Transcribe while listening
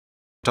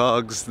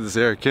Togs, this is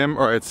Eric Kim.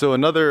 Alright, so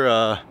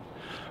another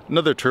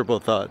turbo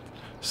thought.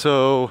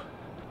 So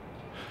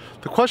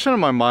the question on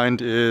my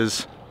mind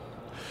is,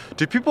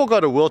 do people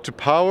got a will to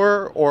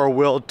power or a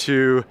will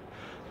to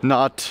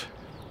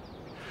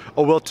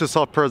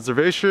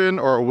self-preservation,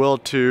 or a will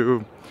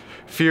to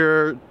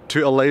fear,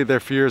 to allay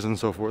their fears and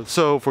so forth?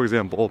 So for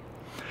example,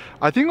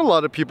 I think a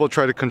lot of people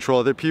try to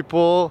control other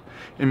people,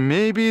 and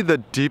maybe the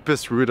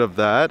deepest root of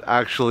that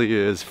actually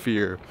is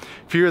fear.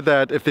 Fear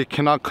that if they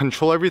cannot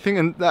control everything,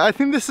 and I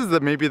think this is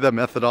maybe the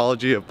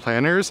methodology of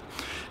planners.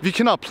 If you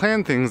cannot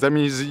plan things, that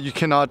means you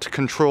cannot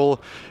control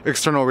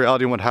external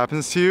reality and what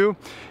happens to you.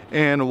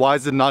 And why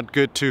is it not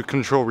good to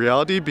control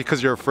reality?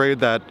 Because you're afraid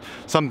that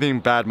something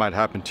bad might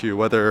happen to you,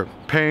 whether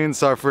pain,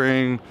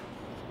 suffering,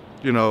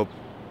 you know,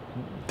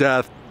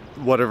 death,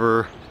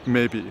 whatever it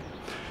may be.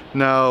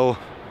 Now,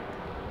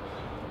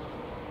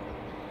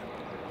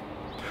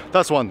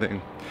 that's one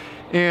thing.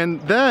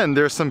 And then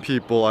there's some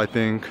people, I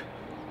think,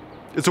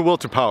 it's a will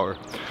to power.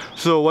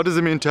 So what does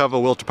it mean to have a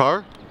will to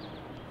power?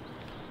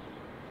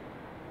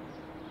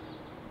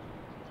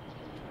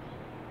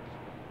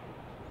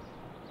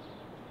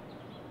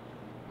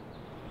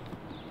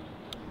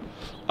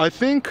 I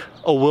think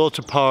a will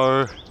to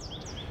power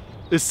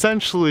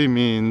essentially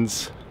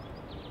means,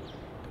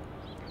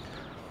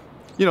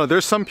 you know,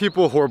 there's some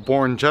people who are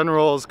born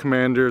generals,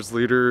 commanders,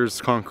 leaders,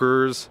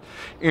 conquerors,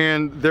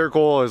 and their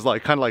goal is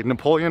like kind of like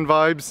Napoleon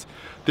vibes.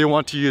 They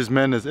want to use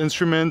men as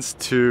instruments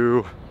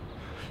to,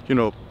 you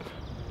know,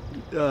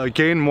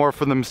 gain more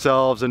for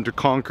themselves and to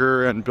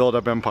conquer and build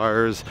up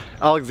empires.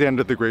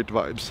 Alexander the Great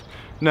vibes.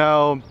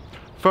 Now,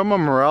 from a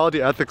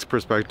morality ethics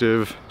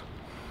perspective,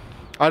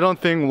 I don't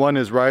think one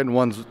is right and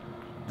one's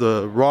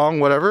the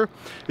wrong, whatever.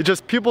 It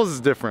just, people's is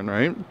different,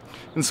 right?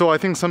 And so I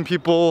think some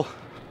people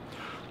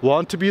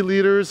want to be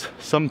leaders,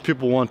 some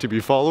people want to be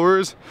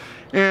followers,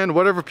 and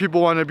whatever people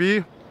want to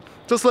be,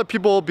 just let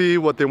people be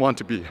what they want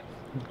to be.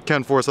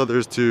 Can't force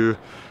others to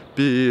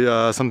be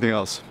something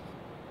else.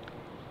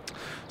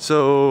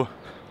 So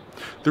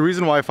the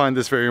reason why I find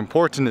this very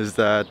important is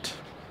that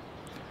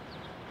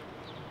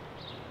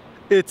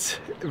it's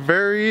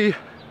very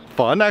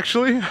fun,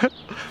 actually,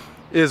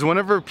 is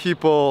whenever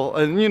people,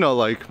 and you know,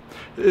 like,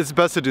 it's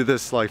best to do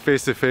this like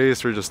face to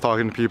face or just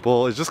talking to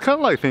people. It's just kind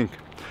of like think,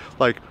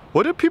 like,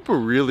 what do people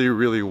really,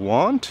 really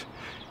want?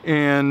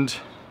 And,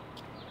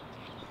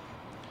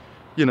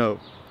 you know,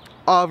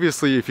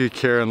 obviously if you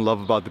care and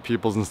love about the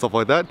peoples and stuff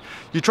like that,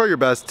 you try your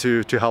best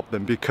to help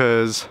them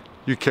because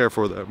you care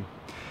for them.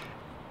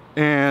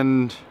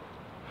 And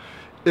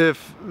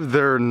if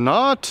they're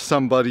not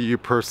somebody you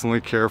personally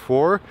care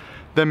for,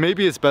 then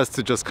maybe it's best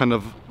to just kind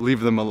of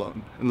leave them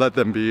alone and let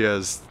them be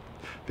as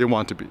they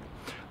want to be.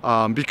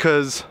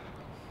 Because,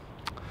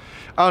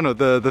 I don't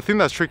know, the thing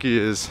that's tricky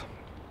is,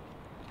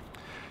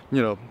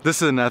 you know,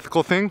 this is an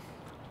ethical thing.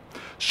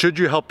 Should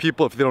you help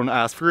people if they don't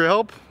ask for your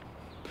help?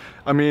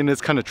 I mean,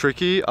 it's kind of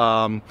tricky.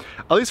 At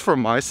least for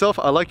myself,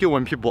 I like it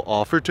when people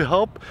offer to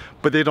help,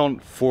 but they don't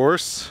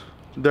force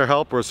their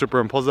help or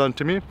superimpose that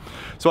onto me.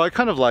 So I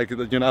kind of like,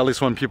 you know, at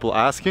least when people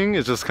asking,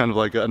 it's just kind of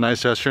like a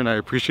nice gesture, and I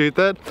appreciate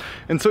that.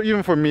 And so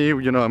even for me,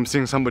 you know, I'm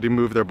seeing somebody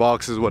move their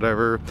boxes,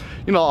 whatever,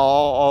 you know, I'll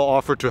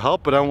offer to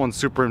help, but I won't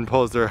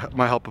superimpose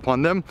my help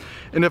upon them.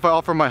 And if I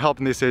offer my help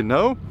and they say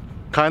no,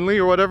 kindly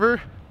or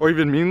whatever, or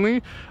even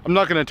meanly, I'm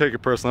not gonna take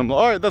it personally. I'm like,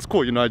 all right, that's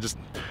cool. You know, at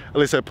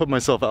least I put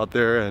myself out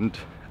there and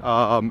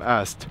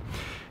asked.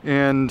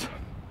 And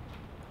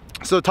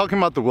so talking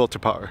about the will to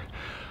power,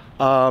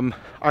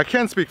 I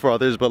can't speak for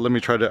others, but let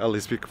me try to at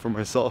least speak for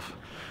myself.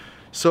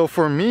 So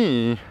for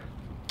me,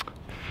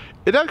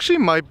 it actually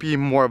might be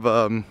more of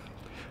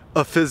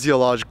a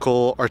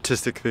physiological,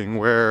 artistic thing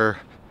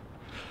where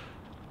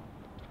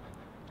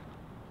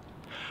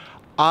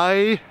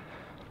ever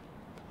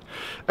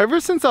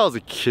since I was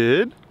a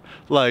kid,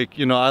 like,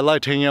 you know, I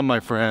liked hanging out with my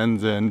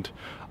friends, and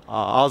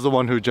I was the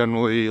one who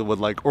generally would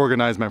like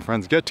organize my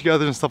friends'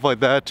 get-togethers and stuff like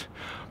that.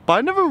 But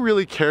I never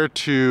really cared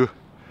to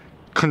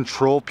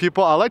control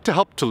people. I like to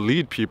help to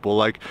lead people,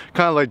 like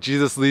kind of like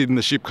Jesus leading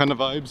the sheep kind of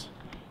vibes.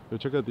 Yo,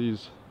 check out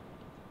these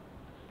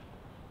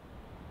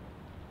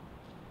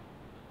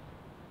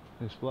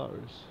nice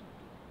flowers.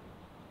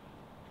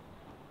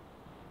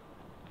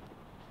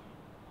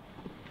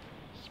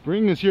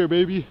 Spring is here,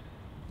 baby.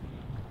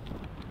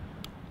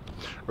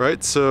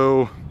 Right,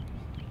 so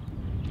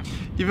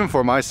even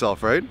for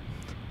myself, right,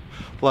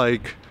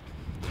 like,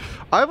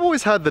 I've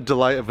always had the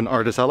delight of an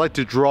artist. I like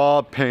to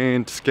draw,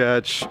 paint,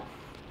 sketch,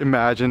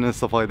 imagine and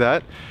stuff like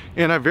that,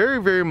 and I very,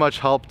 very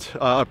much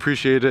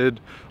appreciated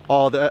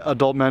all the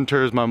adult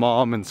mentors, my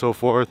mom and so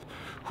forth,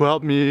 who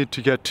helped me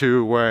to get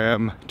to where I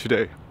am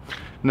today.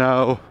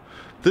 Now,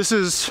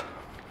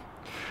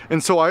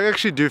 and so I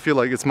actually do feel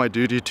like it's my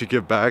duty to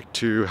give back,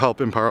 to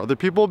help empower other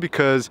people,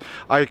 because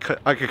I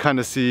could kind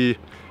of see,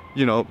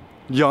 you know,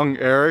 young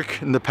Eric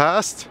in the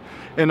past,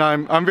 and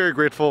I'm very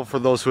grateful for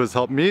those who has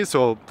helped me.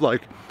 So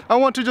like, I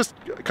want to just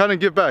kind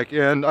of give back,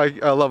 and I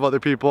love other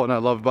people and I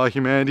love about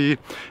humanity,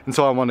 and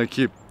so I want to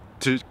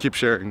keep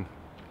sharing.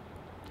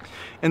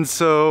 And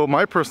so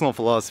my personal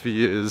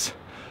philosophy is,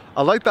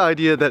 I like the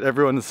idea that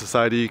everyone in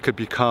society could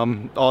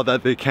become all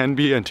that they can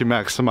be and to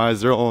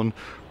maximize their own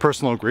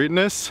personal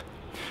greatness,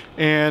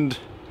 and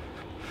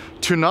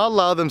to not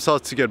allow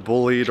themselves to get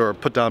bullied or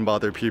put down by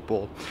other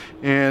people.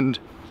 And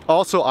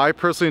also, I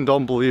personally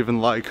don't believe in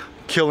like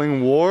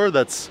killing war.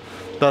 That's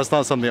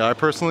not something I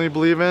personally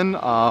believe in.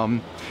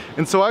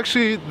 And so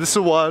actually, this is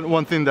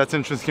one thing that's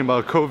interesting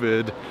about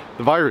COVID,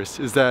 the virus,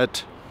 is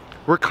that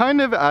we're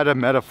kind of at a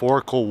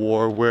metaphorical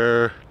war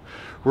where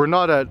we're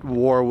not at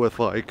war with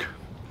like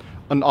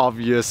an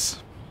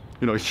obvious,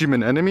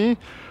 human enemy.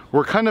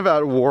 We're kind of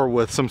at war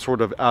with some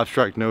sort of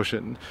abstract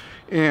notion.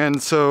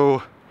 And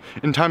so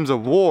in times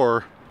of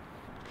war,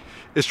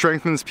 it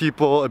strengthens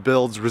people, it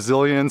builds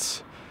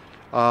resilience.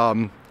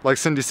 Like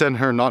Cindy said in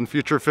her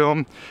non-future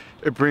film,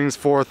 it brings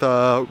forth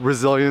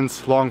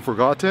resilience long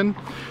forgotten.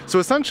 So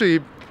essentially,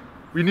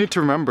 we need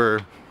to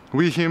remember,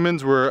 we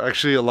humans were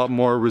actually a lot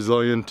more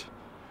resilient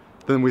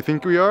than we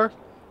think we are.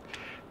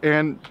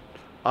 And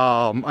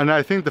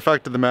I think the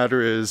fact of the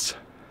matter is,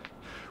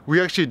 we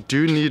actually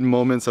do need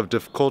moments of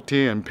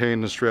difficulty and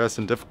pain and stress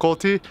and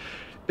difficulty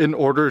in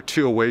order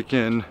to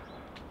awaken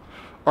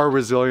our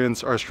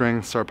resilience, our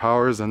strengths, our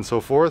powers, and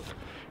so forth.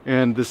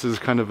 And this is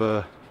kind of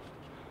a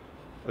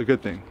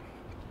good thing.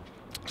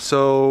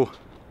 So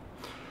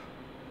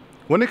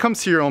when it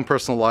comes to your own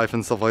personal life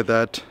and stuff like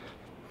that,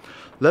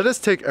 let us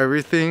take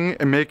everything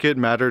and make it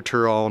matter to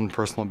our own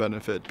personal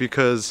benefit,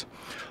 because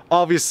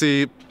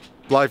obviously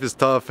life is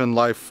tough and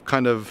life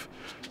kind of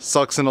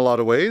sucks in a lot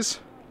of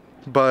ways.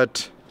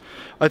 But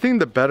I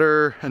think the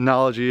better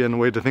analogy and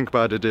way to think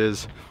about it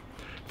is,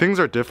 things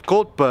are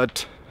difficult,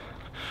 but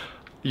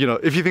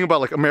if you think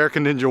about like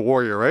American Ninja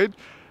Warrior, right?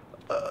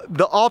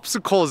 The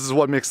obstacles is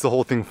what makes the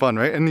whole thing fun,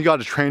 right? And you got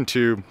to train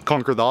to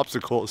conquer the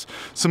obstacles.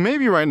 So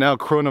maybe right now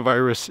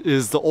coronavirus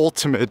is the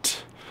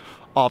ultimate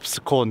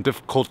obstacle and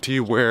difficulty,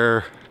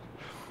 where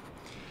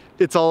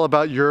it's all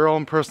about your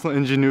own personal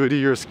ingenuity,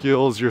 your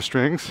skills, your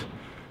strengths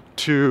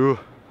to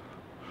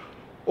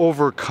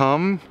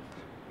overcome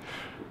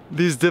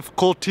these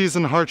difficulties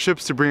and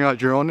hardships, to bring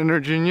out your own inner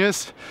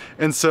genius.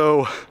 And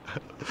so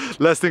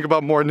let's think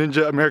about more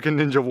American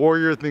Ninja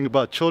Warrior. Think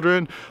about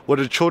children. What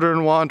do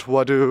children want?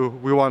 What do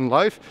we want in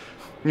life?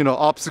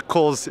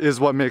 Obstacles is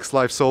what makes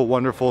life so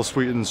wonderful,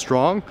 sweet, and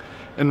strong,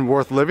 and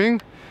worth living.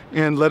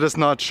 And let us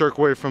not shirk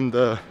away from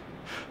the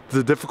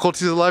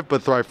difficulties of life,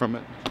 but thrive from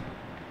it.